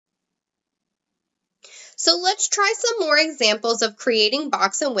So let's try some more examples of creating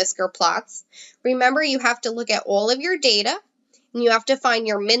box and whisker plots. Remember, you have to look at all of your data, and you have to find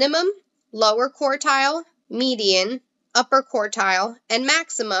your minimum, lower quartile, median, upper quartile, and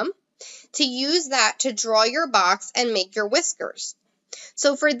maximum to use that to draw your box and make your whiskers.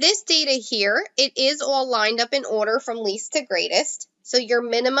 So for this data here, it is all lined up in order from least to greatest. So your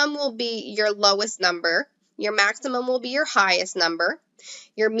minimum will be your lowest number, your maximum will be your highest number,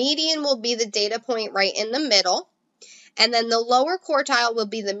 your median will be the data point right in the middle, and then the lower quartile will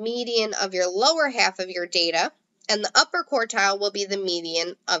be the median of your lower half of your data, and the upper quartile will be the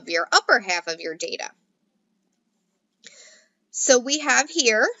median of your upper half of your data. So we have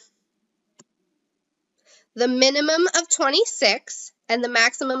here the minimum of 26 and the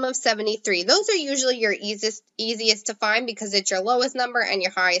maximum of 73. Those are usually your easiest to find because it's your lowest number and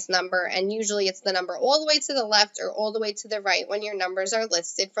your highest number, and usually it's the number all the way to the left or all the way to the right when your numbers are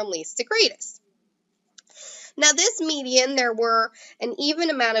listed from least to greatest. Now this median, there were an even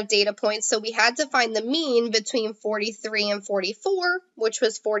amount of data points, so we had to find the mean between 43 and 44, which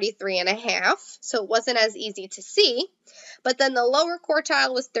was 43.5, so it wasn't as easy to see. But then the lower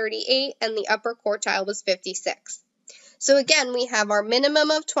quartile was 38 and the upper quartile was 56. So again, we have our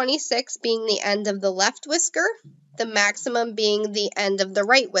minimum of 26 being the end of the left whisker, the maximum being the end of the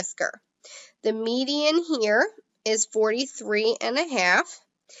right whisker. The median here is 43.5.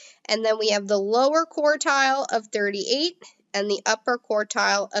 And then we have the lower quartile of 38 and the upper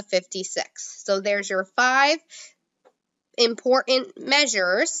quartile of 56. So there's your 5 important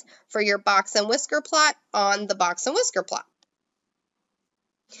measures for your box and whisker plot on the box and whisker plot.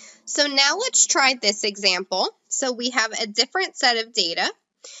 So now let's try this example. So we have a different set of data.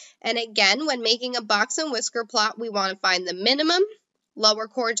 And again, when making a box and whisker plot, we want to find the minimum, lower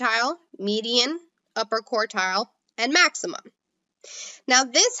quartile, median, upper quartile, and maximum. Now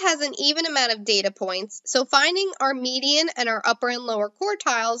this has an even amount of data points, so finding our median and our upper and lower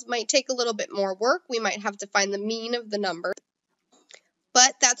quartiles might take a little bit more work. We might have to find the mean of the numbers,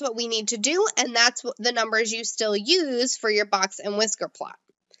 but that's what we need to do, and that's the numbers you still use for your box and whisker plot.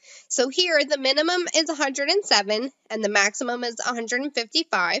 So here the minimum is 107 and the maximum is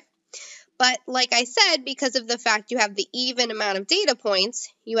 155, but like I said, because of the fact you have the even amount of data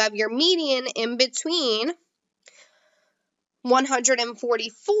points, you have your median in between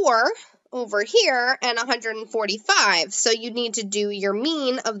 144 over here and 145. So you need to do your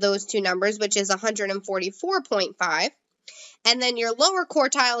mean of those two numbers, which is 144.5. And then your lower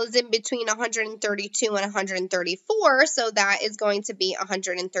quartile is in between 132 and 134. So that is going to be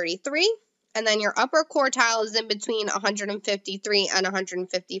 133. And then your upper quartile is in between 153 and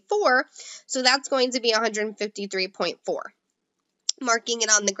 154. So that's going to be 153.4. Marking it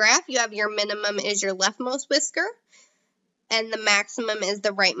on the graph, you have your minimum is your leftmost whisker, and the maximum is the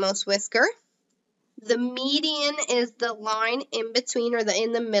rightmost whisker. The median is the line in between or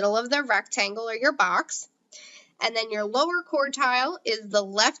in the middle of the rectangle or your box. And then your lower quartile is the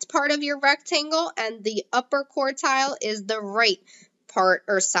left part of your rectangle, and the upper quartile is the right part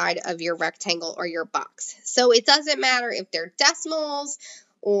or side of your rectangle or your box. So it doesn't matter if they're decimals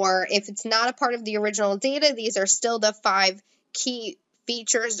or if it's not a part of the original data. These are still the 5 key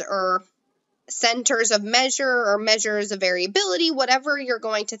features or centers of measure or measures of variability, whatever you're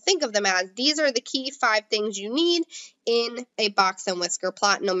going to think of them as. These are the key 5 things you need in a box and whisker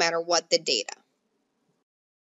plot, no matter what the data.